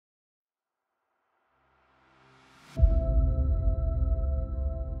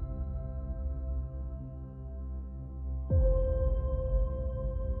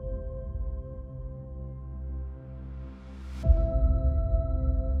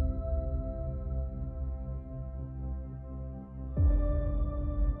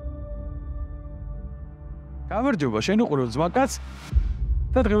გამარჯობა, შენ უყურებ ძმაკაც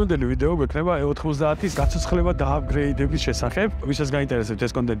და დღევანდელი ვიდეო გვექნება E90-ის გაცოცხლება და აპგრეიდების შესახებ. Ვისაც გაინტერესებთ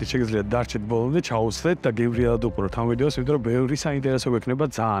ეს კონტენტი, შეგიძლიათ დარჩეთ ბოლომდე, ჩაუსვეთ და გემრიელად უყუროთ ამ ვიდეოს, იმიტომ რომ ბევრი საინტერესო გვექნება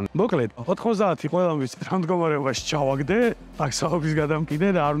ძალიან. მოკლედ, 90 ყველამ ვიცით რა მდგომარეობაში ჩავაგდე, ტაქსაობის გადამკიდე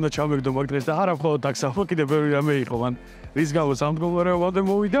და არ უნდა ჩავმეგდო მაგ დღეს და არა მხოლოდ ტაქსაობა, კიდე ბევრი რამე იყო, მან რის გამოც ამ მდგომარეობამდე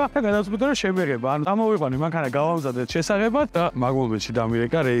მოვიდა და გადავწყვიტე რომ შემეღება. ანუ ამოვიყვანე მანქანა გავამზადეთ შესაღებად და მაგ მომენტში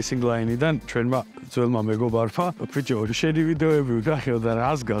დამირეკა რეისინგ ლაინიდან ჩვენმა ძველმა მეგობარმა. ბიჭო, შენი ვიდეოები ვიგახეო და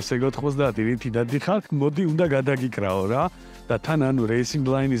რას გავს ეგ 90 რითი დადიხარ, მოდი უნდა გადაგიკრაო რა. და თან ანუ რეისინგ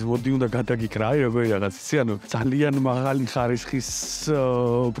ლაინის მოდი უნდა გადაგიკრაი, როგორი რაღაც იცი, ანუ ძალიან მაღალი ხარისხის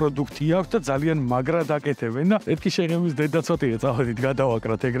პროდუქტი აქვს და ძალიან მაგრად აკეთებენ და მეთქი შეღების დედაცოტია წავედით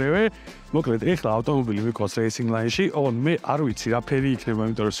გადავაკრათ ეგრევე. მოკლედ, ეხლა ავტომობილი ვიყავს რეისინგ ლაინში, ოღონდ მე არ ვიცი რა ფერი იქნება,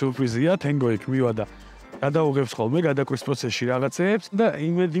 იმიტომ რომ სიურპრიზია, თენგო იქ მივადა. გადაუღებს ხოლმე გადაკვრის პროცესში რაღაცეებს და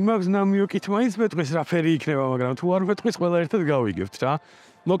იმედი მაქვს ნამიოკით მაინც მეტყვის რა ფერი იქნება, მაგრამ თუ არ მეტყვის, ყველა ერთად გავიგებთ რა.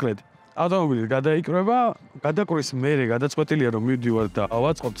 მოკლედ, ავტომობილი გადაიკრება, გადაკვრის მერე გადაწყვეტილია რომ მივდივარ და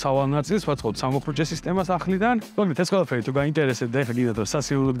ავაწყობ სავალ ნაწილს, ვაწყობ სამოხრუჭე სისტემას ახლიდან. მოკლედ, ეს ყველაფერი თუ გაინტერესებთ და ეხლა გინდათ რომ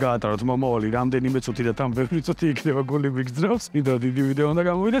სასიურულოდ გაატაროთ მომავალი რამდენიმე წუთი და თან ბევრი წუთი იქნება გული მიგძრავს, იმიტომ რომ დიდი ვიდეო უნდა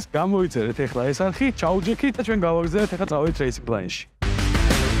გამოვიდეს. გამოიწერეთ ეხლა ეს არხი, ჩაუჯექით და ჩვენ გავაგზავნეთ ეხლა წავედით რეისინგ ლაინში.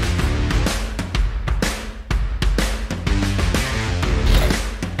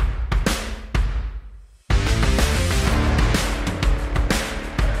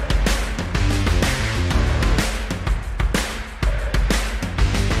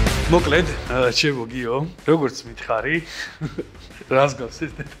 მოკლედ, ჩემო გიო, როგორც მითხარი, რას გავს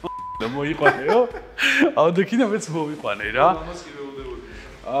ეს და მოიყვანეო? ავდექინა მეც მოვიყვანე რა.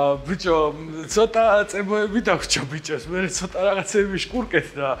 ბიჭო, ცოტა წებოები დაგვჭა ბიჭოს, მე ცოტა რაღაცები შკურკეთ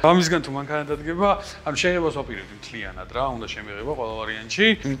და ამისგან თუ მანქანა დადგება, ანუ შეღებას ვაპირებდი მთლიანად რა, უნდა შემეღება ყველა ვარიანტში,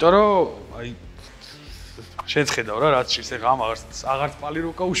 იმიტომ რომ აი შეხედავ რა რაც შეიძლება ეხა აღარც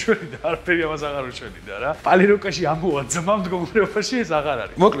პალიროკა უშველი და არაფერი ამას აღარ უშველი და რა. პალიროკაში ამოვა ძმა მდგომარეობაში ეს აღარ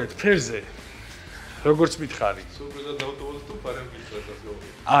არის. მოკლედ, ფერზე როგორც მითხარი. სურპრიზად ავტომობილს თუ პარემბილს გადასწავლე.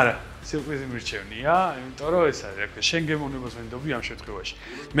 არა, სიურპრიზი მირჩევნია, იმიტომ რომ ეს არის, რა შენ გემოვნებას ვენდობი ამ შემთხვევაში.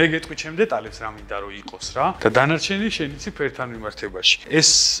 მე გეტყვი ჩემ დეტალებს რა მინდა რომ იყოს რა და დანარჩენი შენიცი ფერთან მიმართებაში. ეს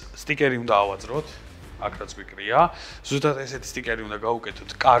სტიკერი უნდა ავაძროთ. აქ რაც ვიკრია. ზუსტად ესეთი სტიკერი უნდა გავუკეთოთ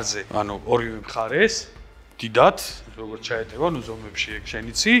კარზე, ანუ ორივე მხარეს. დიდად, როგორც ჩაეტევა, ნუ ზომებში ეგ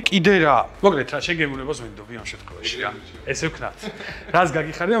შენიცი. კიდე რა, მოკლედ რა შეგემოვნებას ვენდობი ამ შემთხვევაში რა. ესე ვქნათ. რას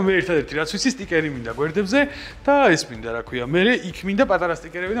გაგიხარია, მე ერთადერთი რაც ვიცი, სტიკერი მინდა გვერდებზე და ეს მინდა, რა ქვია, მე იქ მინდა პატარა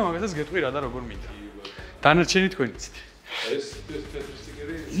სტიკერები და მაგასაც გეტყვი რა და როგორ მინდა. დანარჩენი თქვენ იცით. ეს თეთრი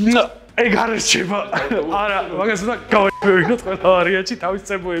სტიკერი? ეგ არ რჩება. არა, მაგას უნდა გავაიყენოთ ყველა ვარიანტში თავის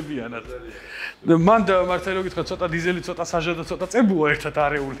წებოებიანად. მან მართლა რო გითხრათ, ცოტა დიზელი, ცოტა საჟა და ცოტა წებუა ერთად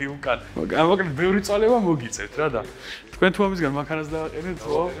არეული უკან. მოკლედ, ბევრი წვალება მოგიწევთ რა და თქვენ თუ ამისგან მანქანას დავაყენეთ,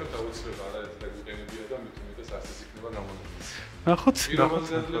 ხო? დაუცლება არა ეს დაგვიყენებია და მithumetes ასეც იქნება გამონაკლისი. ნახოთ,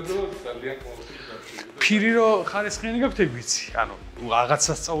 ფირი რო ხარისხიანი გაქვთ ეგ ვიცი. ანუ რაღაც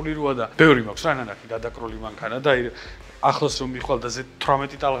სასწაული როა და ბევრი მაქვს რა ნანახი გადაკრული მანქანა და ახლოს რომ მიხვალ და ზე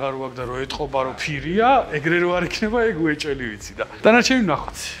 18 ტალღა რო აქვს და რო ეტყობა რომ ფირია, ეგრე რო არ იქნება ეგ უეჭველი ვიცი და დანარჩენი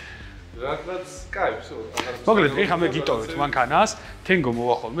ნახოთ. რაღაც კაიფს მოკლედ ეხა მე გიტოვეთ მანქანას თენგო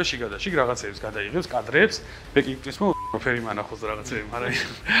მოვახოლმე შიგადაშიგ რაღაცებს გადაიღებს კადრებს მე კი მტრის მოფერი მანახოს რაღაცები მაგრამ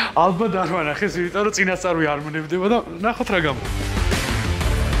ალბათ არ მანახეს იმიტომ რომ წინასწარვი არ მონებდება და ნახოთ რა გამო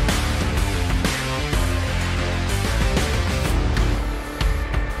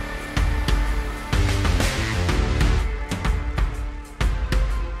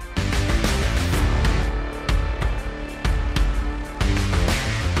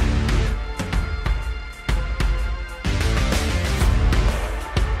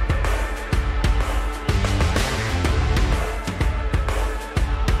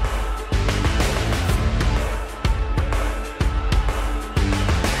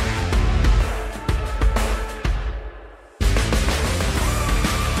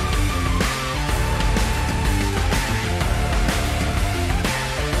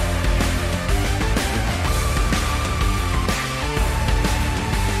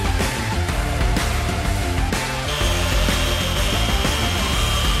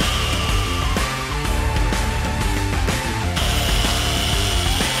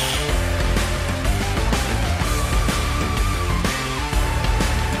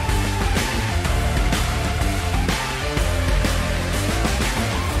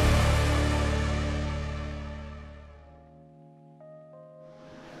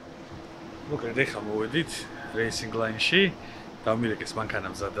მოკლედ ეხლა მოვედით რეისინგ ლაინში, დამირეკეს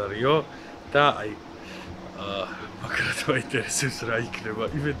მანქანა მზად არისო და აი მაგრამ მაინტერესებს რა იქნება.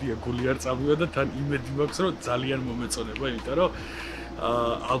 იმედია გული არ წამივა და თან იმედი მაქვს რომ ძალიან მომეწონება, იმიტომ რომ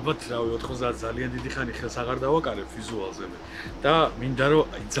ალბათ რავი 90 ძალიან დიდი ხანი ხელს აღარ დავაკარებ ვიზუალზე და მინდა რომ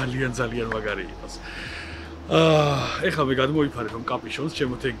ძალიან მაგარი იყოს. ეხლა მე გადმოიფარე რომ კაპიშონს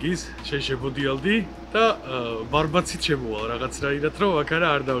ჩემოთენგის, შეშებოდიალდი და ბარბაცით შემოვალ რაღაცნაირად რომ აქ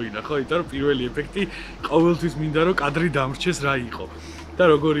არ დავინახო, იმიტომ რომ პირველი ეფექტი ყოველთვის მინდა რომ კადრი დამრჩეს რა იყო და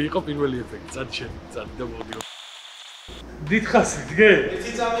როგორი იყო პირველი ეფექტი. წადი და მოდი. დიდხას ვიდგე?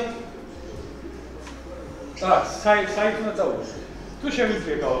 ერთი წამი. საით უნდა წავიდე. თუ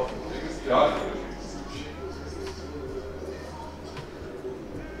შემიძლია გავაკეთო.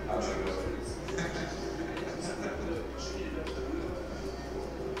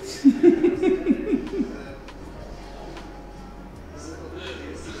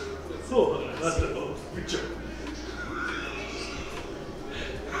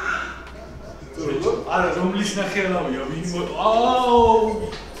 არა რომლის ნახელავია ვინ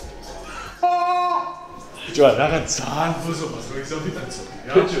ბიჭო რაღაც ძალიან ბოზობას რო იზავდიტაცო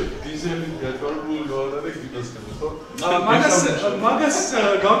რა დიზელი გატარებული გორადე გიდასკენ ხო მაგას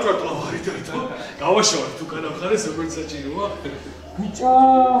გავჭრატო არითო გავაშავეთ უკანა მხარეს როგორც საჭიროა ბიჭო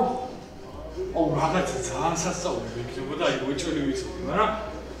აუ რაღაცა ძალიან სასწაული მეკნებოდა აი ოჭველი ვიცოდი მაგრამ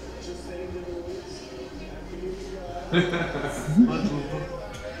მადლობა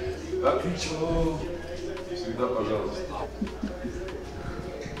ბიჭო всегда пожалуйста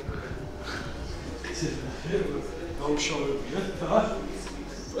გაუშავებია და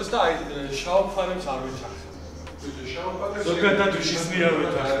просто აი შავფარებს არ ვეთახე. ბიჭო შავფარებს ზოგადად შიზნია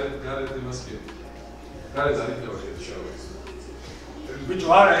ვეთახე. გარეთ იმასკია. გარეთ არიქნებოდა შავებს. ბიჭო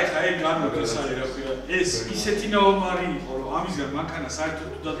არა ეხა ეგ განმოდის არის რა ქვია. ეს ისეთი ნაომარი იყო რომ ამისგან მანქანა საერთოდ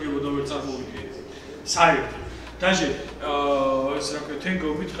თუ დადგებოდა ვერ წარმოვიდგენე. საერთოდ. დაჟე ეს რა ქვია თენგო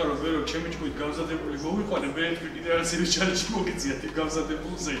მითხრა რომ მე რომ ჩემი ჭკუით გამზადებული მოვიყვანე მე თქვი კიდე რაღაც ის ჩალენჯი მოგიწია თი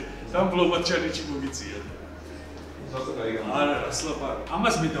გამზადებულზე და ბლომად ჩალენჯი მოგიწია. არა, სლაპარ.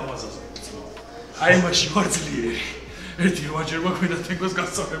 ამას მე დავაზავ. აი მაშინ ვარ ძლიერი. ერთი ვაჯერმა ქვედა თენგოს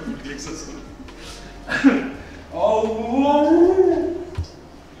გასწორებული ექსასო. აუ!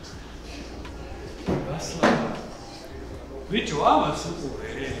 გასლაპარ. ბიჭო, ამას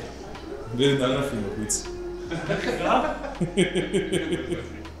უყურე. მე დაგახინო ვიცი. რა?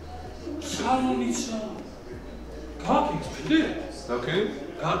 სალონიცა. გაკიწვენდე? ოკეი.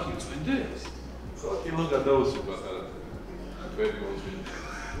 გაკიწვენდე? ხო, კილო გადაუსულა რა.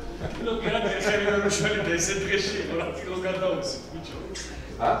 კილო გადაიხერე რომ შევი და ესე დღეში რა კილო გადაუსი ბიჭო.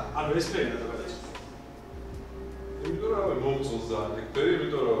 ანუ ეს ფერი რა გადაჭი. იმიტომ რომ მომწონს ძალიან ეგ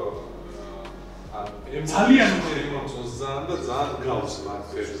იმიტომ რომ ძალიან მომწონს ძალიან და ძალიან გავს მაგ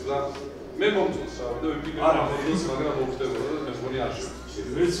ფერს და მე მომწონს რა და ვიფიქრე რომ მომწონს მაგრამ მოხდებოდა და მე მგონი არ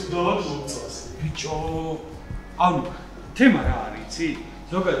შეიძლება. მეც უდავად მომწონს. ბიჭო. ანუ თემა რა არის იცი?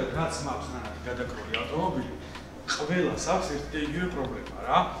 ზოგადად რაც მაქვს ნანაკი გადაკრული ავტომობილი ყველას აქვს ერთი და იგივე პრობლემა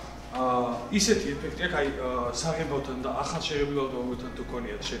რა. ისეთი ეფექტი აქვს, აი საღებავთან და ახალშეღებილ ავტომობილთან თუ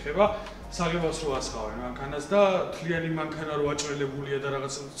გქონიათ შეხება, საღებავს რო ასხავენ მანქანას და თლიანი მანქანა რო აჭრელებულია და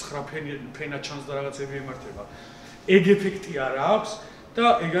რაღაც 9 ფენა ჩანს და რაღაცები ემართება. ეგ ეფექტი არ აქვს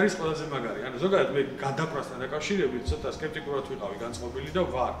და ეგ არის ყველაზე მაგარი. ანუ ზოგადად მე გადაკვრასთან დაკავშირებით ცოტა სკეპტიკურად ვიყავი განწყობილი და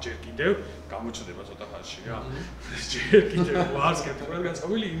ვარ ჯერ კიდევ გამოჩნდება ცოტა ხანში რა. ჯერ კიდევ ვარ სკეპტიკურად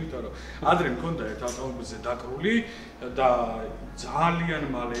განწყობილი, იმიტომ რომ ადრე მქონდა ერთ ავტომობილზე დაკრული და ძალიან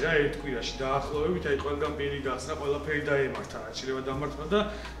მალე რა ერთ კვირაში დაახლოებით აი ყველგან პირი გასწრა, ყველაფერი დაემართა, რაც შეიძლება დამართვა და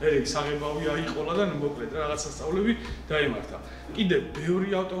ეგ საღებავი აიყოლა და მოკლედ რაღაც სასწაულები დაემართა. კიდევ ბევრი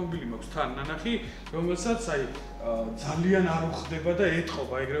ავტომობილი მაქვს თან ნანახი, რომელსაც აი ძალიან არ უხდება და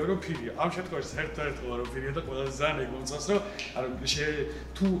ეთყობა ეგრევე რომ ფირია. ამ შემთხვევაში საერთოდ რომ ფირია და ყველაზე ძალიან ეგ მომწონს რომ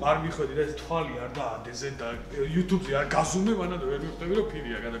თუ არ მიხვედი და ეს თვალი არ დაადეზე და YouTube-ზე არ გაზუმე, მანამდე ვერ მიხვდები რომ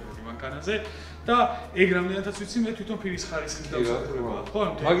ფირია გადაკრული მანქანაზე და ეგ რამდენადაც ვიცი მე თვითონ ფირის ხარისხის დავსახურება. ხო,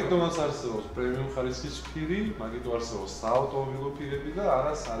 მაგიტომაც არსებობს პრემიუმ ხარისხის ფირი, მაგიტო არსებობს საავტომობილო ფირები და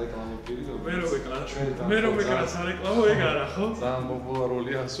არა სარეკლამო ფირი. მე რომ ეკრა სარეკლამო ეგ არა ხო? ძალიან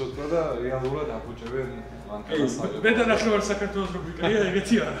პოპულარულია ასე ვთქვა და რეალურად აფუჭებენ მანქანას. მე და ნახევარ საქართველოს რო ვიკრია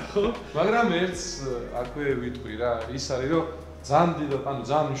ეგეთი არა ხო? მაგრამ ერთს აქვე ვიტყვი რა, ის არის რომ ძალიან დიდ ანუ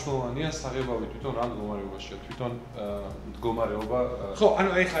ძალიან მნიშვნელოვანია საღებავი თვითონ რა მდგომარეობაშია, თვითონ მდგომარეობა. ხო, ანუ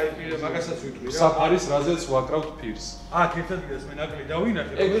აი ხა მაგასაც ვიტყვი რა. საფარის რაზეც ვაკრავთ ფირს. აქ ერთად გიდას მე ნაკლი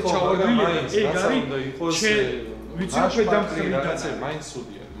დავინახე, რომ ჩავაგრილი ეგ არის. ვიცი რომ დამხრილი დაცე, მაინც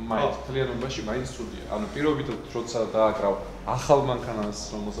სუდია. მაინც კლიანობაში მაინც სუდია. ანუ პირობითად როცა დააკრავ ახალ მანქანას,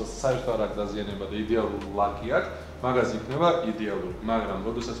 რომელსაც საერთოდ არ აქვს დაზიანება და იდეალური ლაკი აქვს, მაგას იქნება იდეალური. მაგრამ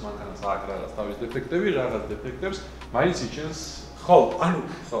როდესაც მანქანას ააკრავს თავის დეფექტები, რაღაც დეფექტებს, მაინც იჩენს ხო, ანუ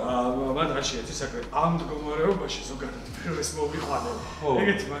მან არ შეეცი საკრე ამ მდგომარეობაში ზოგადად პირველს მოვიყვანე.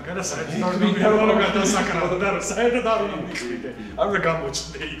 ეგეთი მანქანა საერთოდ გადასაკრავდა და საერთოდ არ უნდა მიყიდე. არ უნდა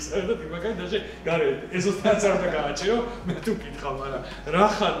გამოჩნდე იქ საერთოდ იმაგან და გარეთ ეზოსთან არ უნდა გააჩერო, მე თუ კითხავ, მაგრამ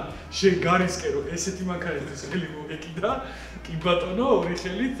რახან შენ გარისკენ რომ ესეთი მანქანისთვის ხელი მოგეკიდა, კი ბატონო, ორი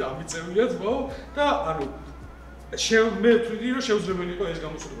ხელით ამიწევია ძმაო და ანუ მე ვთვლი რომ შეუძლებელი იყო ეს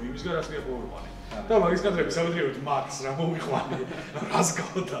გამოცდილება იმისგან რაც მე მოვიყვანე. და მაგის კადრები სამედრიოდ მაქს რა მოვიყვანე რას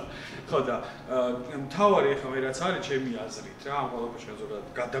გავდა ხო და მთავარი ახლა მე რაც არის ჩემი აზრით რა ამ ყველაფერში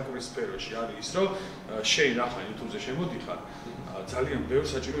ზოგადად გადაკვრის სფეროში არის ის რომ შენ ახლა YouTube-ზე შემოდიხარ ძალიან ბევრ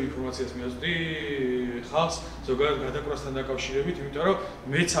საჭირო ინფორმაციას მიაწვდი ხალხს ზოგადად გადაკვრასთან დაკავშირებით იმიტომ რომ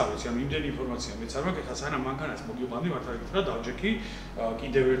მეც არ ვიცი ამ იმდენი ინფორმაცია მეც არ მაქვს ახლა სანამ მანქანას მოგიყვანდი მართლა გითხრა დავჯექი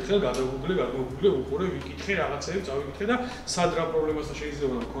კიდევ ერთხელ გადავგუგლე უყურე ვიკითხე რაღაცები წავიკითხე და სად რა პრობლემასთან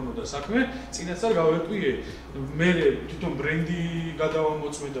შეიძლება მქონოდა საქმე წინასწარ გავეტყვიე მე თვითონ ბრენდი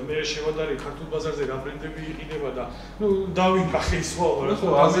გადავამოწმე და მე შევადარე ქართულ ბაზარზე რა ბრენდები იყიდება და ნუ დავინახე ის ხოლმე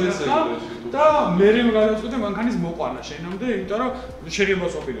და მე გადავწყვიტე მანქანის მოყვანა შენამდე იმიტომ რომ შეიძლება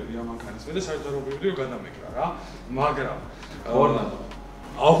წოფილები ამ მანქანის მე და საერთოდ არ ვიყიდი რომ გადამეკრა რა მაგრამ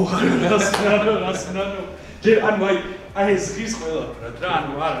აუ რასნანო ანუ აი ეს ის ყველაფრად რა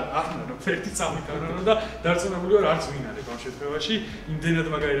ანუ არა ფერტი წავიკავრო და დარწმუნებული ვარ არც ვინ არის ამ შემთხვევაში იმდენად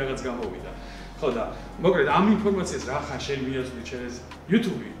მაგარი რაღაც გამოვიდა ხო და მოკლედ ამ ინფორმაციას რა ხან შენ მიაწვდი ჩემს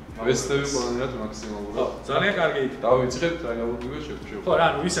YouTube-ი ვესტები პლანირად მაქსიმალურად ძალიან კარგი დავიწყებთ რა გამოგვივა შეგვიძლია ხო რა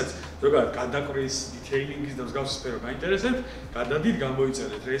ანუ ვისაც ზოგადად გადაკვრის დიტეილინგის და მსგავსი სფერო გაინტერესებთ გადადით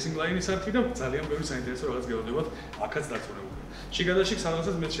გამოიწერეთ racing line-ის არქი და ძალიან ბევრი საინტერესო რაღაც გეუბნებათ აქაც დარწმუნებული შიგადაშიგ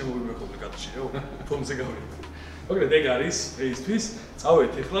სადღაცაც მეც შემოვიყვე ხოლმე კადრში რა ფონზე გავიყვე მოკლედ ეგ არის რეისთვის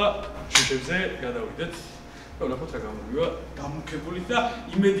წავედით ახლა შუშებზე გადავიდეთ ნახოთ რა გამოვიდა დამუქებული და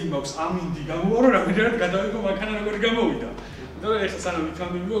იმედი მაქვს ამინდი გამოვა რომ რამდენად გადავიღო მანქანა როგორი გამოვიდა და ეხლა სანამ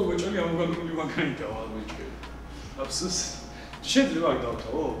ვიქამდები ვეჭველი ამოგაგრული მანქანით ავაწყე აფსოს შეიძლება აქ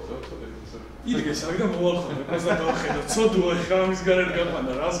დავთავო იდგე საერთოდ მოვალხო ყაზა დავხედო ცოდუა ხა ამის გარეთ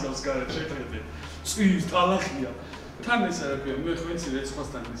გაყვანა რას გავს გარეთ შეხედე წვის ტალახია თან ეს რა ქვია მე ხვეცი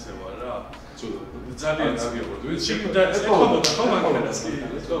რეცხოსთან ისე ვარ რა ძალიან გავიყვარდი ვიცი შეიძლება ეხლა ხო მანქანას კი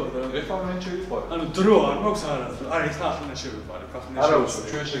ეხლა მე შეიძლება ანუ დრო არ მაქვს არა ეხლა ახლა შევეპარე ახლა არა უშო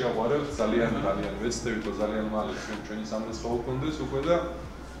ჩვენ შეგაყვარებთ ძალიან ვეცდებით რომ ძალიან მალე ჩვენი სამრეცხო კონდეს უკვე და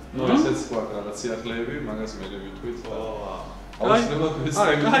ნუ ესეც გვაქვს რაღაც სიახლეები მაგას მე ვიტყვით აუცილებლად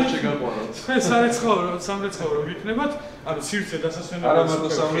ვეცდებით შეგაყვაროთ სამრეცხო რო ვიქნებათ ანუ სივრცე დასასვენებელი არა მარტო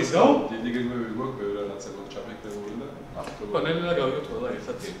სამრეცხო დიდი გეგმები გვაქვს ბევრი რაღაცა გვაქვს ჩაფიქრებული და ხო ნელა გავიგოთ ყველა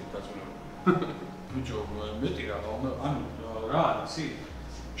ერთად დაწუნებული ბიჭო მეტი რა ანუ რა არის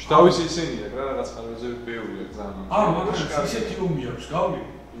შტავის ისინია რა რაღაც ხარვეზები ბევრია ძალიან არა მაგრამ ისეთი ომი აქვს გავლი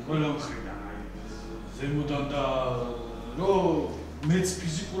ყველა მხრიდან აი ზემოდან და რო მეც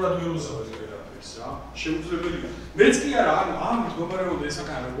ფიზიკურად ვერ უზავდი ვერაფერს რა შეუძლებელია მეც კი არა ანუ ამ მდგომარეობა ეს აქ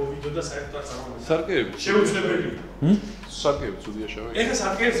არ მოვიდო და საერთოდ არ წარმოვიდგინე სარკეები შეუძლებელია სარკეები ცუდია შევეკიდე ეხა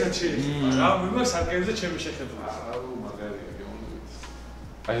სარკეებსაც შეიძლება რა მე მაგ სარკეებზე ჩემი შეხედვაა არა მაგარია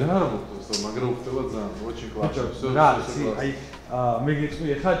აი რა მოხდა მაგრამ უხდება ძალიან очень классно რა აი მე გეტყვი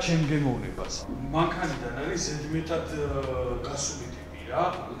ახლა ჩემ გემოვნებას მანქანიდან არის ზედმეტად გასული ტიპი რა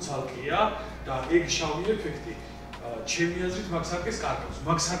ცალკეა და ეგ შავი ეფექტი ჩემი აზრით მაქსარკის კარგავს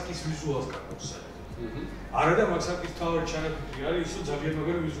მაქსარკის ვიზუალს კარგავს არა და მაქსარკის თავი ჩანაფიქრი არის ისო ძალიან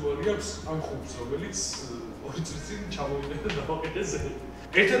მაგარი ვიზუალი აქვს ამ ხუბს რომელიც ორი წლის წინ ჩამოვიდა და დავაკეთე ზე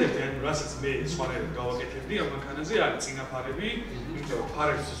ერთადერთი ანუ რასაც მე სხვანაირად გავაკეთებდი ამ მანქანაზე არის წინაფარები იმიტომ რომ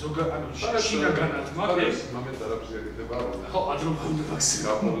ფარებს ზოგადად ანუ შინაგანად მაგას მომენტ არაფერს ეკეთება ხო ადრომდე მაქსიმუმ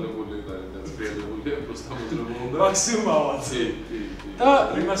გაფორმებული და ძლიერებული просто მოძრაობა მაქსიმუმ ავაცი და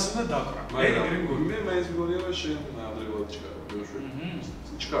იმას უნდა დაკვრა მე მაინც მგონია რომ შენ ადრეულად ჩქარო ბიოშვილი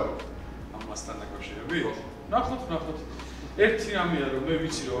ჩქარო ამასთან დაკავშირებით ნახოთ ერთი რამეა რომ მე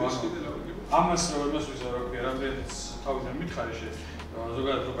ვიცი რომ ამას რომ იმას ვიზარო რა ქვია რამდენიც თავიდან მითხარი შე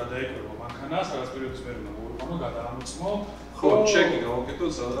ზოგადად რო გადაეკრება მანქანას რაღაც პერიოდის მერე უნდა მოვიყვანო გადაამოწმო ხო ჩეკი გავაკეთო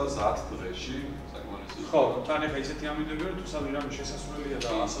სადღაც 10 დღეში საკმარისი ხო თან ეხა ისეთი ამინდები რომ თუ სამი რამე შესასრულია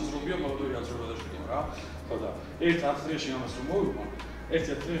და ასაზრობია მოვდორი აზრობა და შეგვიძლია რა ხო და ერთ 10 დღეში ამას რომ მოვიყვანო ერთი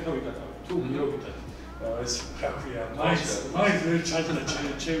 10 დღე ხა ვიკატავ თუ მირობითად ეს რა ქვია მაინც ვერ ჩაჭდა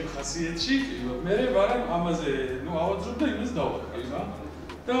ჩემ ხასიათში მე ვარამ ამაზე ნუ ავაძრობ და იმას დავაკრავ რა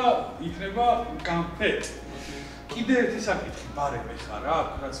და იქნება კამფეტ კიდე ერთი საკითხი ბარემ ხა რა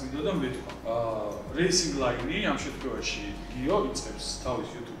რაც მინდოდა მეთქვა racing line-ი ამ შემთხვევაში გიო იწევს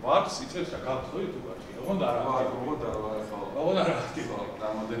თავის YouTube არქს იწევს რა გავხო YouTube არქი ოღონდ არა ოღონდ არა აქტივა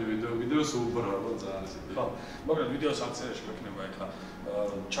რამოდენი ვიდეოს უბრალოდ ძალიან ისეთი ხო მაგრამ ვიდეოს აქციაში გვექნება ახლა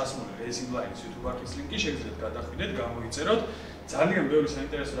ჩასმული racing line-ის YouTube არქის ლინკი შეგიძლიათ გადახვიდეთ გამოიწეროთ ძალიან ბევრი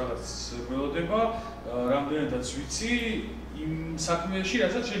საინტერესო რაღაც გველოდება, რამდენადაც ვიცი იმ საქმეში,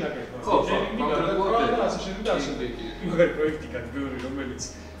 რასაც შენ აკეთებ. ხო, და ასე შემდეგ და ასე. მაგარი პროექტი გაქვს ბევრი, რომელიც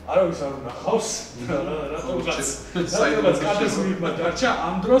არავის არ უნახავს. რატომღაც კადრს მიღმა დარჩა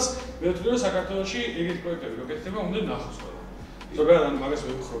ამ დროს მე ვთქვი რომ საქართველოში ეგეთი პროექტები გაკეთდება, უნდა ნახოს ყველა. ზოგადად ან მაგას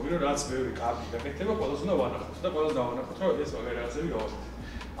ვეუბხრობი რომ რაც ბევრი კარგი გაკეთდება, ყველას უნდა ვანახოთ და ყველას დავანახოთ რომ ეს მაგარი რაღაცები გავაკეთეთ.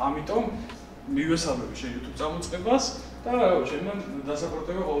 ამიტომ მივესალმები შენ YouTube წამოწყებას და შენთან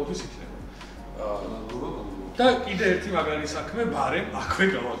დასაპორტება ყოველთვის იქნება. და კიდე ერთი მაგარი საქმე, ბარემ აქვე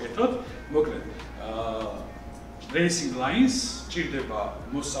გავაკეთოთ. მოკლედ, racing lines ჭირდება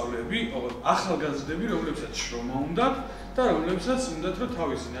მოსწავლეები, ახალგაზრდები, რომლებსაც შრომა უნდათ და რომლებსაც უნდათ რომ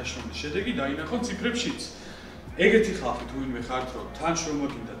თავისი ნაშრომის შედეგი დაინახონ ციფრებშიც. ეგეთი ხალხი თუ ვინმე ხართ რომ თან შრომა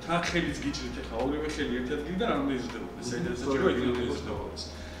გინდა, თან ხელიც გიჭრით ახლა ორივე ხელი ერთად გინდა რა უნდა იზრდებოდეს, საერთოდ საჭირო იქნება იზრდებოდეს.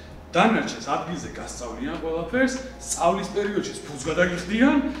 დანარჩენს ადგილზე გასწავლიან ყველაფერს, სწავლის პერიოდში ფულს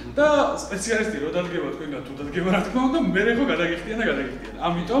გადაგიხდიან და სპეციალისტი რო დადგება თქვენგან თუ დადგება რა თქმა უნდა, მე ხო გადაგიხდიან და გადაგიხდიან.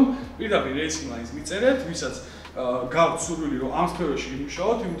 ამიტომ პირდაპირ racing lines მიწერეთ, ვისაც გაქვთ სურვილი რომ ამ სფეროში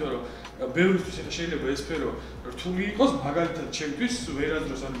იმუშაოთ, იმიტომ რომ ბევრისთვის ახლა შეიძლება ეს სფერო რთული იყოს, მაგალითად ჩემთვის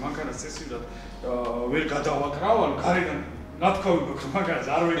ვერასდროს ან მანქანას წესივრად ვერ გადავაკრავ, ან გარედან ნათქვამი გვაქვს, მაგას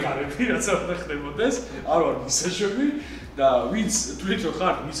არ ვეკარები, რაც არ უნდა ხდებოდეს, არ ვარ მისაშვები და ვინც თვლით რომ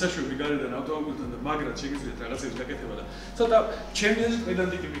ხართ მისაშვები გარედან ავტომობილთან და მაგრად შეგიძლიათ რაღაცებს გაკეთება და ცოტა ჩემი აზრით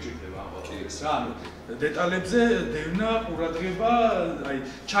პედანტიკი მიჭირდება ამ ბოლოს რა, ანუ დეტალებზე დევნა, ყურადღება, აი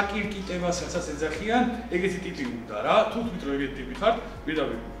ჩაკირკიტებას რასაც ეძახიან, ეგეთი ტიპი უნდა რა, თუ თვით რომ ეგეთი ტიპი ხართ,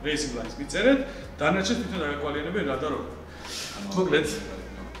 პირდაპირ racing lines მიწერეთ, დანარჩენს თვითონ დაგაკვალიანებენ რა და როგორ. მოკლედ,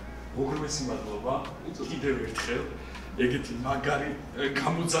 უღრმესი მადლობა, კიდევ ერთხელ ეგეთი მაგარი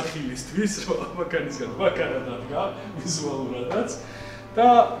გამოძახილისთვის, რომ ამაკანისგან მაკარა დადგა ვიზუალურადაც და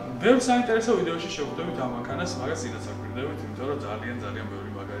ბევრ საინტერესო ვიდეოში შევხვდებით ამ მანქანას, მაგას წინაც აკვირდებით, იმიტომ რომ ძალიან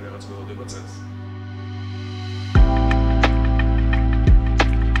ბევრი მაგარი რაღაც ველოდება წელს.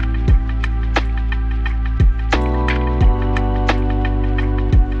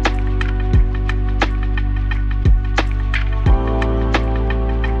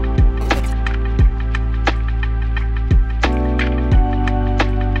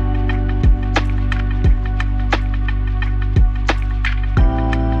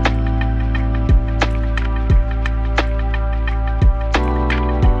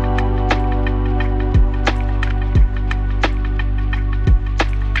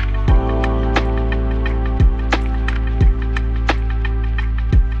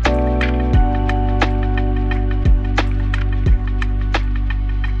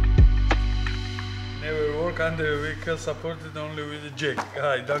 Supported only with the jack.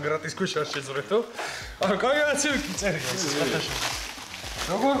 Აი, და გრატის ქვეშ არ შეძრეთო. ანუ კაი აცივი კი წერია ეს ხათაში.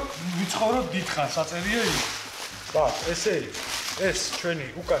 როგორ ვიცხოვრობ დიდხანს აწერია ის. და ესე ეს ჩვენი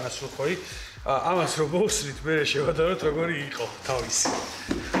უკანა სრულხოი. ამას რო მოვსვით, მე შევადაროთ როგორი იყო თავისი.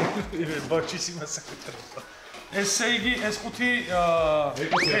 ბოჩის იმას აკეთებ. ესე იგი ეს ყუთი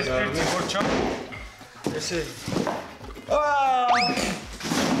ეს ერთი ბოჩა. ესე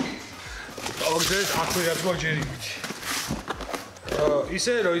ორჯერ აქვე რაც გვაჯერით.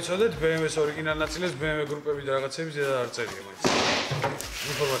 ისე რომ იცოდეთ BMW-ს ორიგინალ ნაწილებს BMW გრუპები და რაღაცები ზედა არ წერია მაინც.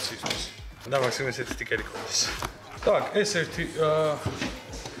 ინფორმაციისთვის. და მაქსიმუმ ესეთი სტიკერი ყავს. так, ეს ერთი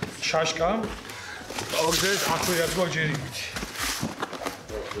შაშკა. ორჯერ აქვე რაც გვაჯერით.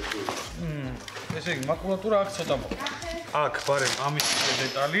 ესე იგი მაკულატურა აქ ცოტა მოყვა. აქ ბარემ ამის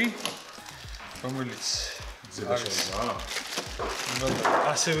დეტალი, რომელიც ზედაში რა.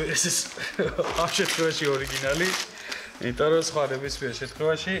 ასევე ეს ამ შემთხვევაში ორიგინალი. იმიტომ რომ სხვა ნებისმიერ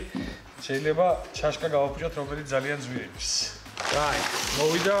შემთხვევაში შეიძლება ჩაშკა გავაფუჭოთ, რომელიც ძალიან ძვირების. აი,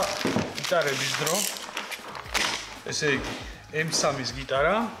 მოვიდა გიტარების დრო. ესე იგი, M3-ის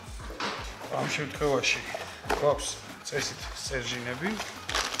გიტარა. ამ შემთხვევაში გვაქვს წესით სერჟინები.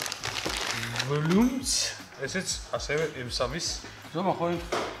 volumes, ესეც ასევე M3-ის. ზომა ხო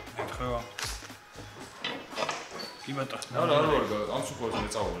ეთქვა. კი ბატონო. რა, ამ სუპორტს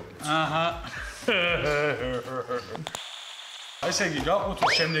მეწავლები. აჰა. ესე იგი, გავყოთ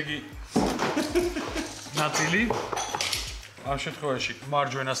შემდეგი ნაწილი. ამ შემთხვევაში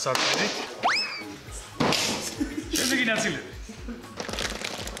მარჯვენა სარტყელი. შემდეგი ნაწილები.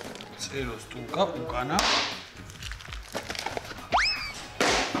 წეროს ტულკა უკანა.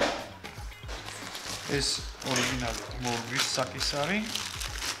 ეს ორიგინალი მორგვის საკისარი.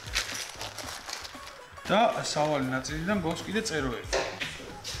 და სავალი ნაწილიდან გვაქვს კიდე წეროები.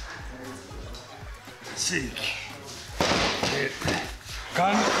 ციკ.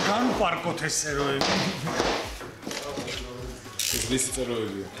 განვარკოთ ეს წეროები. ეს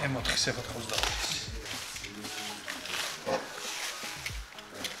წეროებია. M4 F90.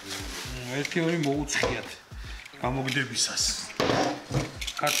 1-2 მოუწიათ გამოგდებისას.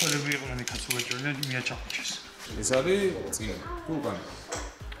 ქართველები იყვნენ იქაც უეჭველი მიაჩახუჩეს. ეს არის წინა. უკან.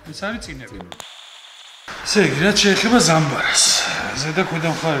 ეს არის წინები. ესე იგი, რაც შეეხება ზამბარას. ზედა ქვედა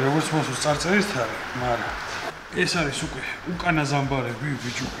მხარე როგორც მოსულს წარწერით არის, მაგრამ ეს არის უკვე უკანა ზამბარები,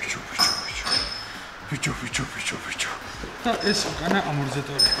 ბიჭო. და ეს უკანა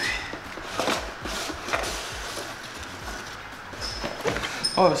ამორტიზატორები.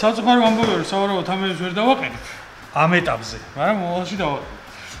 ო, საწყარო ამბობენ, რომ სავარაუდოდ ამებს ვერ დავაყენებ ამ ეტაპზე, მაგრამ მომავალში დავაყენებ.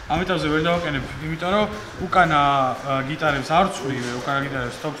 ამ ეტაპზე ვერ დავაყენებ, იმიტომ რომ უკანა გიტარებს არ ვცვლივე, უკანა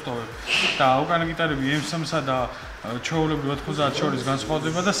გიტარებს სტოპ-სტოპებ და უკანა გიტარები M3-სა და ჩვეულებრივ 90 შორის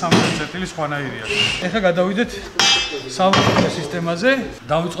განსხვავდება და 3 წერტილი სხვანაირია. ეხლა გადავიდეთ სამხურჭე სისტემაზე,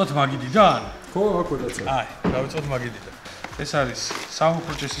 დავიწყოთ მაგიდიდან. ხო, აქედაც არის. აი, დავიწყოთ მაგიდიდან. ეს არის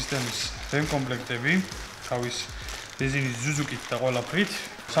სამხურჭე სისტემის რემკომპლექტები, თავის ბენზინის ზუზუკით და ყველაფრით.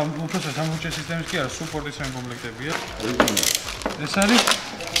 უბრალოდ სამხურჭე სისტემის კი არა, სუპორტის რემკომპლექტებია. ეს არის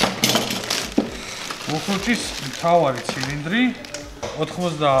უხურჭის მთავარი ცილინდრი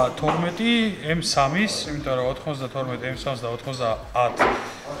 92 M3-ის, იმიტომ რომ 92 M3-ს და 90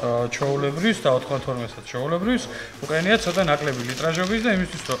 ჩვეულებრივს და 92-საც ჩვეულებრივს უკანია ცოტა ნაკლები ლიტრაჟობის და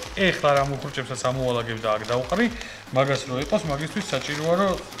იმისთვის რომ ეხლა რა მოხურჭებსაც ამოვალაგებ და აქ დავყრი, მაგას რო იყოს, მაგისთვის საჭიროა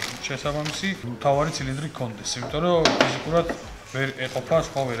რომ შესაბამისი მთავარი ცილინდრი გქონდეს, იმიტომ რომ ფიზიკურად ვერ ეყოფა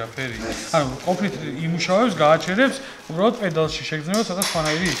სხვა ვერაფერი. ანუ ყოფნით იმუშავებს, გააჩერებს, უბრალოდ პედალში შეგრძნება ცოტა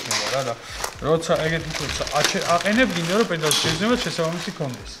სხვანაირი იქნება რა და როცა ეგეთ მიწებს აყენებ, გინდა რომ პედალში შეგრძნება შესაბამისი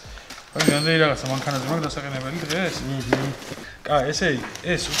გქონდეს. აი, რამდენი რაღაცა მანქანაზე მაგ დასაყენებელი დღეს? კაი, ესე იგი,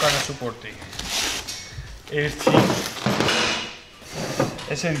 ეს უკანა სუპორტი. 1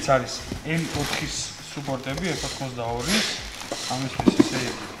 ესენიც არის M4-ის სუპორტები, F92-ის. ამისთვის ესე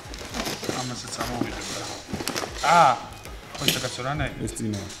იგი, ამასაც ამოვიდებ რა. ხოჭაკაცო რა ნაი? ეს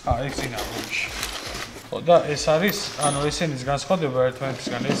წინა. ეს წინა ბუში. ხო და ეს არის, ანუ ესენის განსხვავდება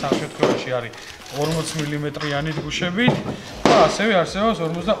ერთმანეთისგან. ეს ამ შემთხვევაში არის 40 მმ-იანი გუშებით და ასევე არსებობს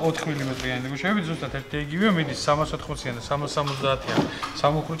 44 მმ-იანი გუშებით, ზუსტად ერთი იგივე მიდის 380-იან და 370-იან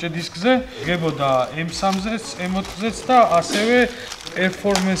სამუხრუჭე დისკზე, გებოდა M3-ზეც, M4-ზეც და ასევე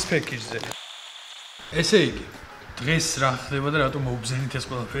performance package-ზე. ესე იგი, დღეს რა ხდება და რატომ მოუბზენით ეს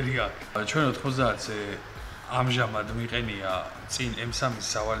ყველაფერი აქ? ჩვენ 90-ზე ამჟამად მიყენია წინ M3-ის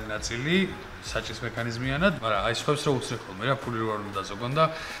სავალი ნაწილი საჭის მექანიზმიანად, მაგრამ აი სხვებს რა უცნე ხოლმე რა ფული რო არ უნდა ზოგონ და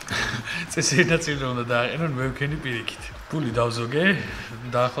წესიერი ნაწილი რო უნდა დააყენონ, მე ვქენი პირიქით. ფული დავზოგე,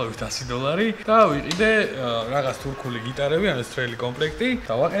 დაახლოებით $100 და ვიყიდე რაღაც თურქული გიტარები, ანუ სტრელი კომპლექტი,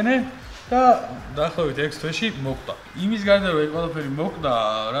 დავაყენე და დაახლოებით 6 თვეში მოკვდა. იმის გარდა რომ ეს ყველაფერი მოკვდა,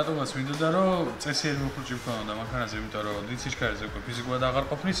 რატომაც მინდოდა რომ წესიერი მოხუჭი ვქონოდა მანქანაზე, იმიტომ რომ დიდ სიჩქარეზე უკვე ფიზიკურად აღარ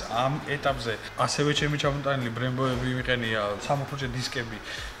ყოფნის ამ ეტაპზე. ასევე ჩემი ჩამოტანილი ბრემბოები მიყენია, სამოხუჭე დისკები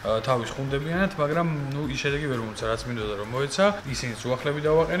თავის ხუნდებიანად, მაგრამ ნუ ის შედეგი ვერ მომცა, რაც მინდოდა რომ მოეცა. ისინიც უახლები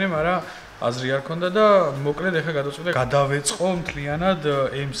დავაყენე, მაგრამ აზრი არ ქონდა და მოკლედ ეხლა გადავწყვიტე გადავეწყო მთლიანად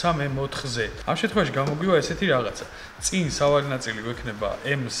M3 M4-ზე. ამ შემთხვევაში გამოგვივა ესეთი რაღაცა. წინ სავალი ნაწილი გვექნება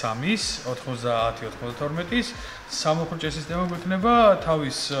M3-ის 90-92-ის, სამოხურჭე სისტემა გვექნება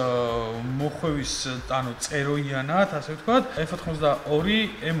თავის მოხვევის, ანუ წეროიანად, ასე ვთქვათ, F92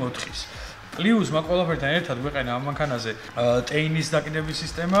 M4-ის. პლუს მაგ ყველაფერთან ერთად გვეყენა ამ მანქანაზე ტეინის დაკიდების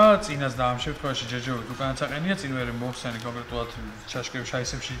სისტემა, წინას და ამ შემთხვევაში ჯერჯერობით უკანაც აყენია, წინ ვერ მოხსენი კონკრეტულად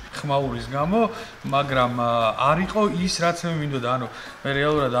შაისებში ხმაურის გამო, მაგრამ არ იყო ის, რაც მე მინდოდა, ანუ მე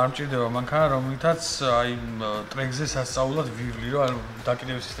რეალურად არ მჭირდება მანქანა, რომლითაც აი ტრეკზე სასწაულად ვივლი, რომ ანუ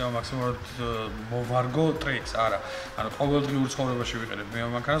დაკიდების სისტემა მაქსიმალურად მოვარგო ტრეკს, არა. ანუ ყოველდღიურ ცხოვრებაში ვიყენებ მე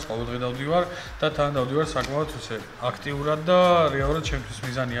ამ მანქანას, ყოველდღე დავდივარ და თან დავდივარ საკმაოდ ისე აქტიურად და რეალურად ჩემთვის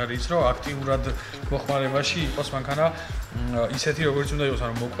მიზანი არის ის, რომ აქტიურად მოხმარებაში იყოს მანქანა ისეთი როგორც უნდა იყოს,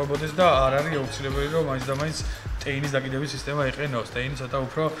 ანუ მოყვებოდეს და არ არის აუცილებელი რომ მაინც და მაინც ტეინის დაკიდების სისტემა იყენოს. ტეინი ცოტა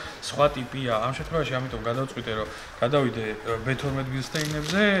უფრო სხვა ტიპია. ამ შემთხვევაში ამიტომ გადავწყვიტე რომ გადავიდე B12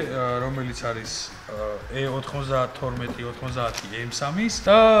 გილსტეინებზე, რომელიც არის E92-90 M3-ის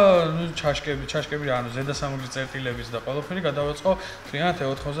და ნუ ჩაშკები რა, ანუ ზედა სამგლის წერტილების და ყველაფერი გადავეწყო მთლიანად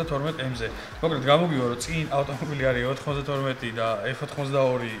E92 M-ზე. მოკლედ გამოგვივა რომ წინ ავტომობილი არის E92 და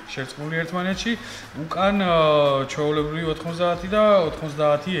F92 შერწყმული ერთმანეთში, უკან ჩვეულებრივი 90 და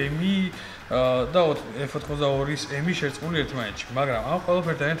 90 M და F82-ის M-ი შერწყმული ერთმანეთში, მაგრამ ამ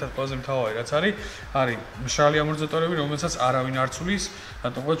ყველაფერთან ერთად ყველაზე მთავარი რაც არის მშრალი ამორტიზატორები, რომელსაც არავინ არ ცulis,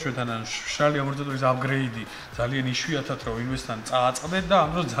 რატომღაც ჩვენთან მშრალი ამორტიზატორის upgrade-ი ძალიან იშვიათად რომ ინვესტან წააწყდეთ და ამ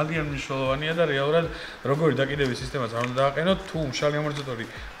დროს ძალიან მნიშვნელოვანია და რეალურად როგორი დაკიდების სისტემაც არ უნდა დააყენოთ, თუ მშრალი ამორტიზატორი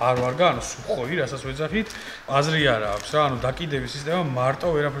არ ვარგა, ანუ სუხოი, რასაც ვეძახით, აზრი არა აქვს რა, ანუ დაკიდების სისტემა მარტო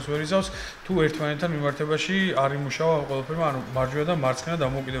ვერაფერს ვერ იზავს, თუ ერთმანეთთან მიმართებაში არ იმუშავა ამ ყველაფერმა, ანუ მარჯვენა და მარცხენა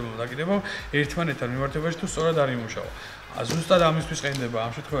დამოუკიდებელ დაკიდებამ ერთმანეთთან მიმართებაში თუ სწორად არ იმუშავა. ზუსტად ამისთვის ყენდება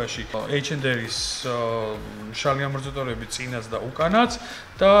ამ შემთხვევაში H&R-ის მშრალი ამორტიზატორები წინაც და უკანაც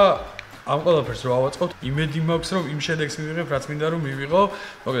და ამ ყველაფერს რო ავაწყობთ, იმედი მაქვს რომ იმ შედეგს მივიღებ, რაც მინდა რომ მივიღო.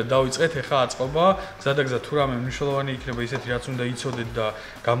 მოკლედ დავიწყეთ ახლა აწყობა, გზადაგზა თუ რამე მნიშვნელოვანი იქნება ისეთი რაც უნდა იცოდეთ და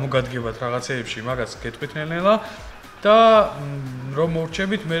გამოგადგებათ რაღაცეებში, მაგას გეტყვით ნელ-ნელა და რომ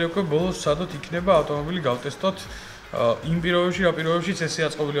მორჩებით, მე უკვე ბოლოს სადოთ იქნება ავტომობილი გავტესტოთ. იმ პირობებში, რა პირობებშიც ესე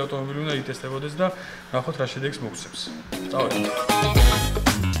აწყობილი ავტომობილი უნდა იტესტებოდეს და ნახოთ რა შედეგს მოგცემს. წავედით.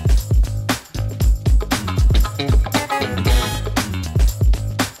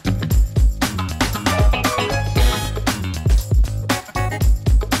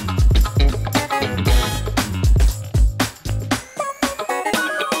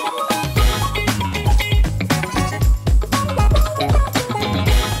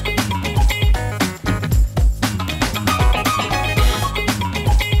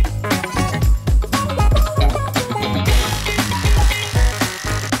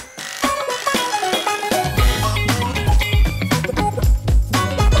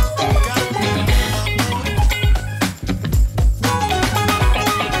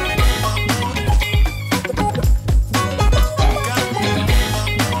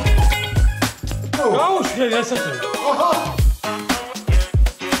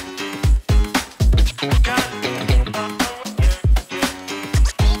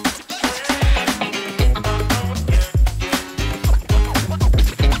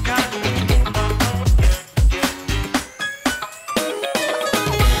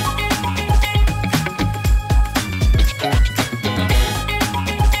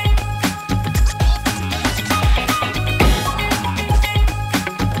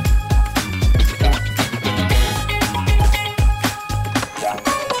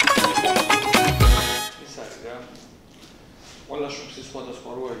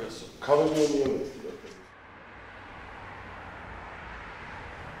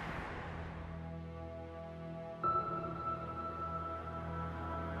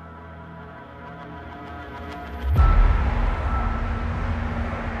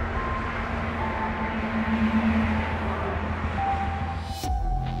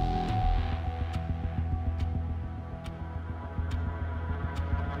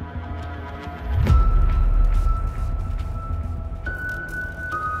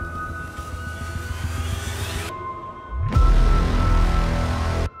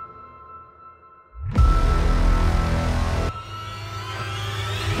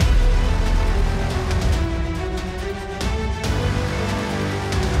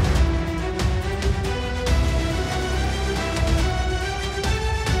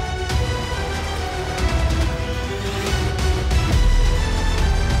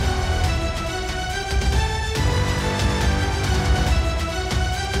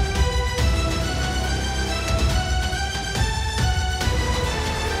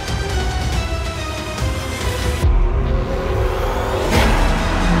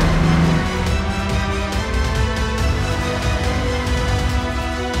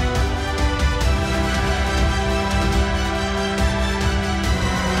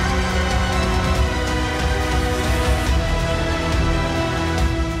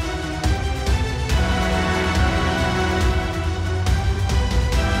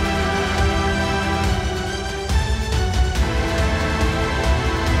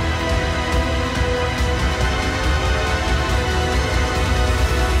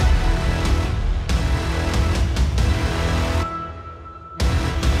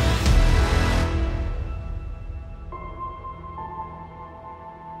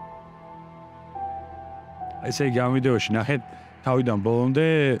 ესე იგი ამ ვიდეოში ნახეთ თავიდან ბოლომდე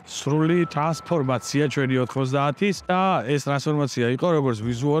სრული ტრანსფორმაცია ჩვენი 90-ის და ეს ტრანსფორმაცია იყო როგორც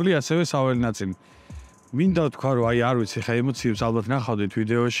ვიზუალი, ასევე საველე ნაწილი. მინდა თქვა რომ არ ვიცი ხა ემოციებს ალბათ ნახავდით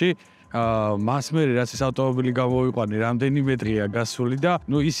ვიდეოში, მას მერე რაც ეს ავტომობილი გამოვიყვანე, რამდენიმე დღეა გასული და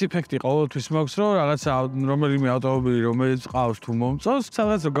ის ეფექტი ყოველთვის მაქვს, რომ რაღაცა რომელიმე ავტომობილი რომელიც ყავს თუ მომწონს,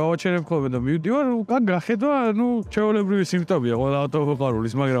 სადაც გავაჩერებ ხოლმე და მივდივარ, უკან გახედვა, ჩვეულებრივი სიმპტომია ყველა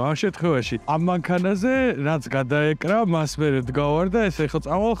ავტომობილის, მაგრამ ამ შემთხვევაში ამ მანქანაზე რაც გადაეკრა, მას მერე დგავარ და ესე ხო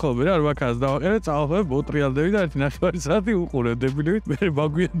წავალ ხოლმე რა, მანქანას დავაყენე, წავალ ხოლმე მოტრიალდები და 1.5 საათი უყურებ დებილივით, მე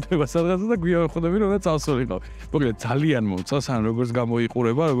მაგვიანდება სადღაცა და გვიავხვდები რომ წავსულიყო. მოკლედ ძალიან მომწონს, ან როგორც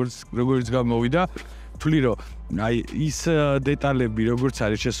გამოიყურება, როგორც გამოვიდა, ვთვლი რომ აი ის დეტალები როგორც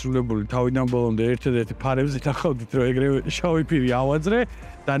არის შესრულებული თავიდან ბოლომდე ერთ-ერთი ფარებზე ნახავდით რომ ეგრევე შავი პირი ავაძრე,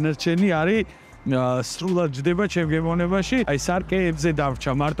 დანარჩენი არის სრულად ჯდება ჩემ გემოვნებაში, აი სარკეებზე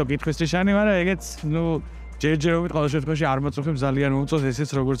დავრჩა მარტო კითხვის ნიშანი, მაგრამ ეგეც ჯერჯერობით ყოველ შემთხვევაში არ მაწუხებს, ძალიან მომწონს ესეც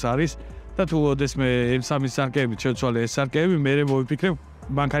როგორც არის და თუ ოდესმე M3-ის სარკეებით შევცვალე ეს სარკეები, მე მოვიფიქრებ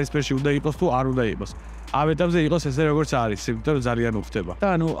მანქანის სფეროში უნდა იყოს თუ არ უნდა იყოს. ამ ეტაპზე იყოს ესე როგორც არის, იმიტომ რომ ძალიან უხდება. და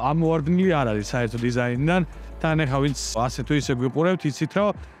ამოვარდნილი არ არის საერთო დიზაინიდან, თან ახლა ვინც ასე თუ ისე გვიყურებთ, იცით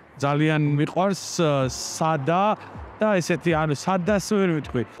რომ ძალიან მიყვარს სადა და ესეთი სადას ვერ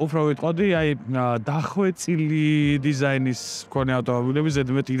ვიტყვი. უფრო ვიტყოდი აი დახვეწილი დიზაინის მქონე ავტომობილები,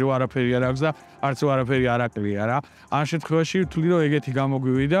 ზედმეტი რო არაფერი არ აქვს და არც არაფერი არ აკლია რა. ამ შემთხვევაში ვთვლი რომ ეგეთი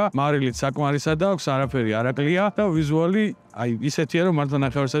გამოგვივიდა, მარილიც საკმარისად აქვს, არაფერი არ აკლია და ვიზუალი აი ისეთია რომ მართლა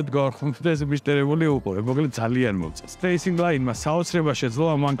ნახევარსად გავარხმობ და ეს მიშტერებული უყურებ. მოკლედ ძალიან მომწონს. Racing Line-მა საოცრება შეძლო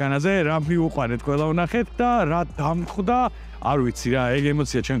ამ მანქანაზე, რა მივუყარეთ ყველა ვნახეთ და რა დამხვდა, არ ვიცი რა, ეგ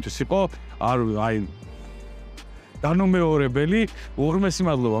ემოცია ჩემთვის იყო, აი განუმეორებელი, უღრმესი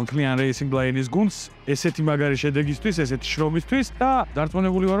მადლობა მთლიან Racing Line-ის გუნდს ესეთი მაგარი შედეგისთვის, ესეთი შრომისთვის და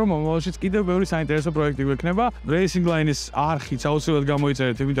დარწმუნებული ვარ რომ მომავალშიც კიდევ ბევრი საინტერესო პროექტი გვექნება. Racing Line-ის არხიც აუცილებლად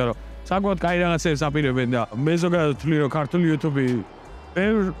გამოიწერეთ, იმიტომ რომ საკმაოდ კაი რაღაცებს აპირებენ და მე ზოგადად ვთვლი რომ ქართული YouTube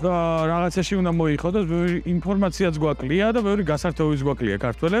ბევრ რაღაცაში უნდა მოიხოდოს, ბევრი ინფორმაციაც გვაკლია და ბევრი გასართობიც გვაკლია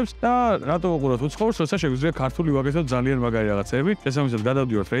ქართველებს და რატო უყუროთ უცხოურს, როცა შეგვიძლია ქართული ვაკეთოთ ძალიან მაგარი რაღაცები. შესაბამისად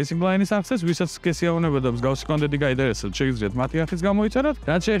გადავდივართ Racing Line-ის არხზე, ვისაც გესიაუნება და მსგავსი კონტენტი გაინტერესებთ, შეგიძლიათ მათი არხის გამოიწეროთ.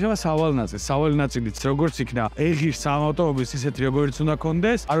 რაც შეეხება სავალ ნაწილს, სავალი ნაწილიც როგორც იქნა ეღირს ამ ავტომობილს ისეთი როგორც უნდა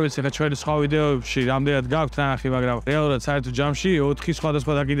კონდეს. არ ვიცი ხა ჩვენი სხვა ვიდეოებში რამდენად გაქვთ ნახი, მაგრამ რეალურად საერთო ჯამში 4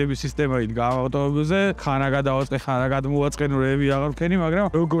 სხვადასხვა დაკიდების სისტემა იდგა ამ ავტომობილზე. ხანა გადავაწყე, ხანა გადმოვაწყე, რევი აღარ ვქენი,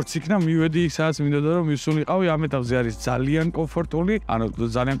 მაგრამ როგორც იქნა მივედი იქ სადაც მინდოდა რომ მივსულიყავი, ამ ეტაპზე არის ძალიან კომფორტული,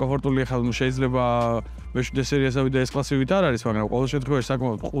 ძალიან კომფორტული ახლა შეიძლება მე-7 სერიასავი და ეს კლასივით არ არის, მაგრამ ყოველ შემთხვევაში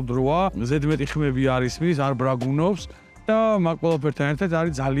საკმაოდ ყუდროა, ზედმეტი ხმები არ ისმის, არ ბრაგუნობს და მაგ ყველაფერთან ერთად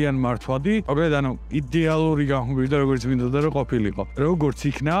არის ძალიან მართვადი. მოკლედ იდეალური გამოვიდა როგორც მინდოდა რომ ყოფილიყო. როგორც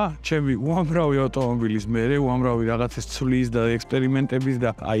იქნა, ჩემი უამრავი ავტომობილის მერე, უამრავი რაღაცის ცვლის და ექსპერიმენტების და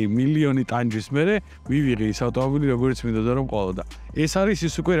აი მილიონი ტანჯვის მერე ვივიღე ის ავტომობილი როგორც მინდოდა რომ ყოლოდა. ეს არის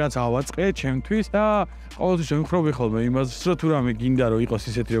ის უკვე რაც ავაწყე ჩემთვის და ყოველთვის ვიმხრობი ხოლმე იმას, რომ თუ რამე გინდა რომ იყოს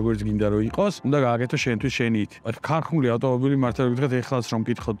ისეთი როგორც გინდა რომ იყოს, უნდა გააკეთო შენთვის შენით. ქარხნული ავტომობილი მართლა ვიტყვით ეხლაც რომ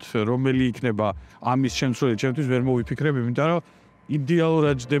გითხოთ რომელი იქნება ამის შემცვლელი ჩემთვის ვერ მოვიფიქრებ, იმიტომ რომ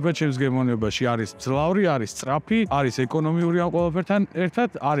იდეალურად ჯდება ჩემს გემოვნებაში, არის ძლავრი, არის სწრაფი, არის ეკონომიური ამ ყველაფერთან ერთად,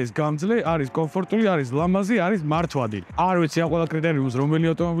 არის გამძლე, არის კომფორტული, არის ლამაზი, არის მართვადი. არ ვიცი ამ ყველა კრიტერიუმს რომელი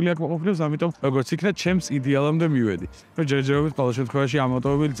ავტომობილი აქ მოყოფილებს, ამიტომ როგორც იქნა ჩემს იდეალამდე მივედი. ჯერჯერობით ყოველ შემთხვევაში ამ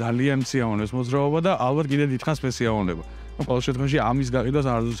ავტომობილი ძალიან სიამოვნებს მოძრაობა და ალბათ კიდე დიდხანს მესიამოვნება. ყოველ შემთხვევაში ამის გაყიდვას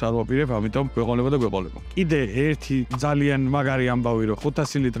არასდროს არ ვაპირებ, ამიტომ გვეყოლება. კიდე ერთი ძალიან მაგარი ამბავი რომ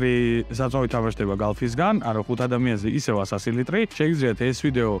 500 ლიტრი საწვავი თამაშდება გალფისგან, ანუ 5 ადამიანზე ისევ 100 ლიტრი. შეგიძლიათ ეს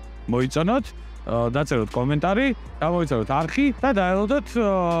ვიდეო მოიწონოთ, დაწეროთ კომენტარი, გამოიწეროთ არხი და დაელოდოთ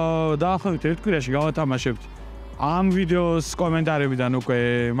დაახლოებით ერთ კვირაში გავათამაშებთ ამ ვიდეოს კომენტარებიდან უკვე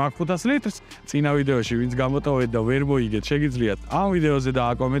მაგ 500 litrს, წინა ვიდეოში ვინც გამოტოვეთ და ვერ მოიგეთ, შეგიძლიათ ამ ვიდეოზე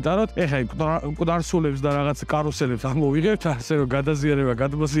დააკომენტაროთ. ეხლა მკვდარსულებს და რაღაც კარუსელებს ამოვიღებთ, ასე რომ გადაზიარება,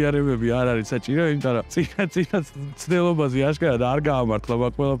 გადმოზიარებები არ არის საჭირო, იმიტომ რომ წინა ცდელობაზე აშკარად არ გაამართლა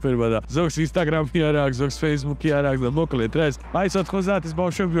მაგ ყველაფერმა და ზოგს Instagram-ი არ აქვს, ზოგს Facebook-ი არ აქვს და მოკლედ რა ეს აი 90-ის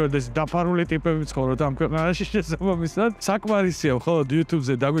ბავშვები ვარ და ეს დაფარული ტიპები ცხოვრობთ ამ ქვეყანაში შესაბამისად. საკმარისია მხოლოდ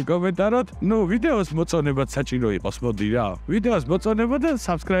YouTube-ზე დაგვიკომენტაროთ. ვიდეოს მოწონებაც საჭირო იყოს, მოდი რა. ვიდეოს მოწონება და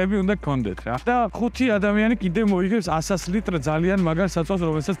subscribe-ი უნდა გქონდეთ რა. და 5 ადამიანი კიდე მოიგებს 100 ლიტრ ძალიან მაგარ საწვავს,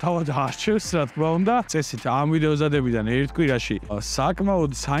 რომელსაც თავად არჩევს, რა თქმა უნდა. წესით ამ ვიდეოზადებიდან ერთ კვირაში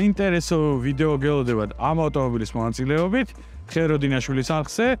საკმაოდ საინტერესო ვიდეო გელოდებათ ამ ავტომობილის მონაწილეობით. ხეროდინაშვილის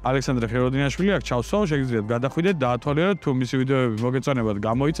არხზე, ალექსანდრე ხეროდინაშვილი აქ ჩავსვავ, შეგიძლიათ გადახვიდეთ, დაათვალიეროთ, თუ მისი ვიდეოები მოგეწონებათ,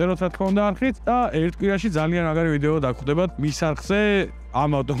 გამოიწეროთ რა თქმა უნდა არხით და ერთ კვირაში ძალიან მაგარი ვიდეო დაგხვდებათ მის არხზე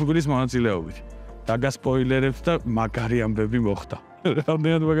ამ ავტომობილის მონაწილეობით. დაგასპოილერებთ და მაგარი ამბები მოხდა.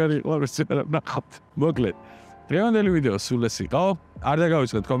 რამდენად მაგარი იყო, არ ვიცი, არა ვნახავთ. მოკლედ, დღევანდელი ვიდეო სულ ეს იყო. არ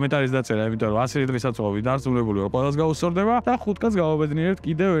დაგავიწყდეთ კომენტარის დაწერა, იმიტომ რომ 100 ლიტრის აწვავი დარწმუნებული ვარ, ყველას გაუსწორდება და 5 კაცს გავაბედნიერებთ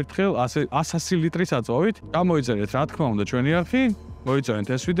კიდევ ერთხელ 100 ლიტრის აწვავით. გამოიწერეთ რა თქმა უნდა ჩვენი არხი, მოიწონეთ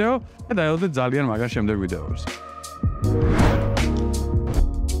ეს ვიდეო და დაელოდეთ ძალიან მაგარ შემდეგ ვიდეოებს.